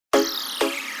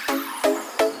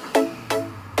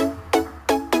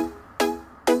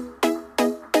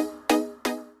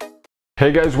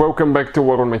Hey guys, welcome back to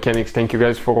World Mechanics. Thank you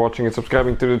guys for watching and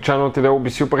subscribing to the channel. Today will be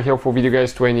super helpful video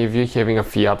guys to any of you having a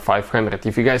Fiat 500.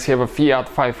 If you guys have a Fiat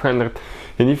 500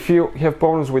 and if you have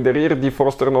problems with the rear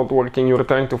defroster not working, you're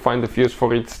trying to find the fuse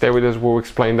for it, stay with us, we'll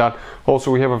explain that.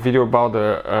 Also, we have a video about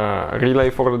the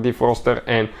relay for the defroster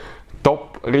and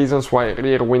top reasons why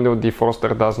rear window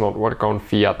defroster does not work on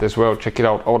Fiat as well. Check it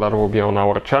out, all that will be on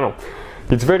our channel.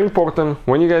 It's very important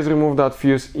when you guys remove that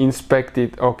fuse, inspect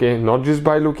it, okay, not just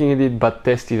by looking at it but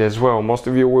test it as well. Most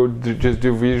of you will just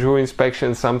do visual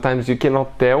inspection. Sometimes you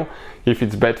cannot tell if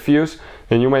it's bad fuse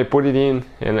and you may put it in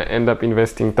and end up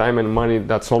investing time and money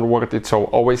that's not worth it, so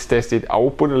always test it. I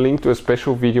will put a link to a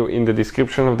special video in the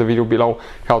description of the video below,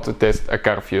 how to test a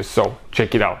car fuse, so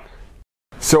check it out.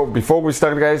 So before we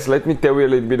start guys, let me tell you a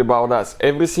little bit about us.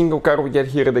 Every single car we get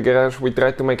here at the garage, we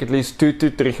try to make at least 200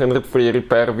 to 300 free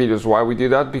repair videos. Why we do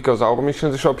that? Because our mission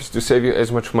in the shop is to save you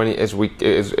as much money as we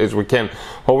can.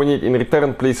 All we need in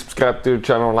return, please subscribe to the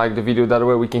channel, like the video, that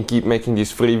way we can keep making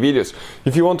these free videos.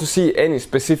 If you want to see any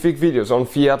specific videos on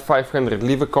Fiat 500,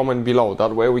 leave a comment below,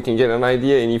 that way we can get an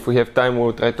idea, and if we have time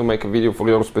we'll try to make a video for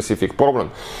your specific problem.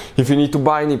 If you need to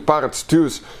buy any parts,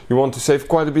 tools, you want to save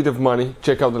quite a bit of money,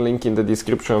 check out the link in the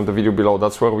description of the video below.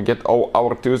 That's where we get all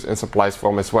our tools and supplies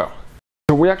from as well.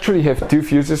 So we actually have two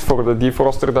fuses for the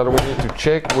defroster that we need to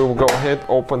check. We will go ahead,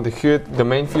 open the hood. The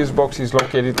main fuse box is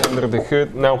located under the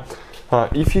hood. Now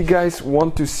if you guys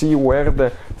want to see where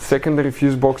the secondary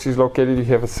fuse box is located, you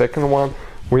have a second one.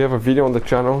 We have a video on the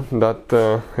channel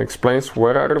that explains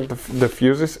where are the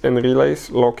fuses and relays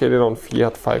located on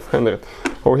Fiat 500.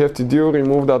 All we have to do,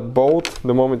 remove that bolt.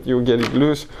 The moment you get it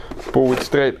loose, pull it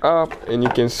straight up, and you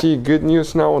can see good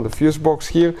news now on the fuse box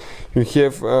here. You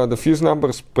have the fuse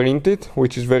numbers printed,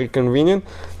 which is very convenient.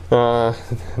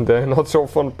 The not so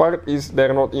fun part is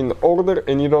they're not in order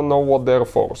and you don't know what they're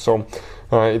for. So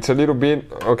it's a little bit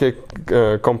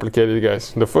complicated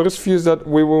guys. The first fuse that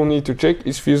we will need to check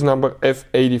is fuse number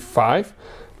F85.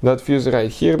 That fuse right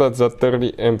here, that's a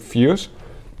 30 amp fuse.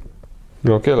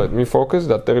 Okay, let me focus,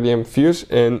 that 30 amp fuse,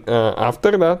 and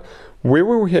after that we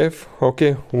will have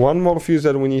one more fuse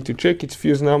that we need to check. It's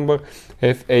fuse number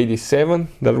F87.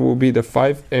 That will be the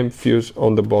 5 amp fuse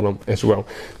on the bottom as well.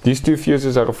 These two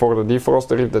fuses are for the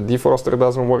defroster. If the defroster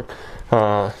doesn't work,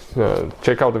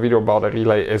 check out the video about the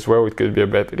relay as well. It could be a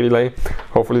bad relay.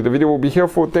 Hopefully the video will be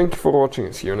helpful. Thank you for watching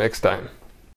and see you next time.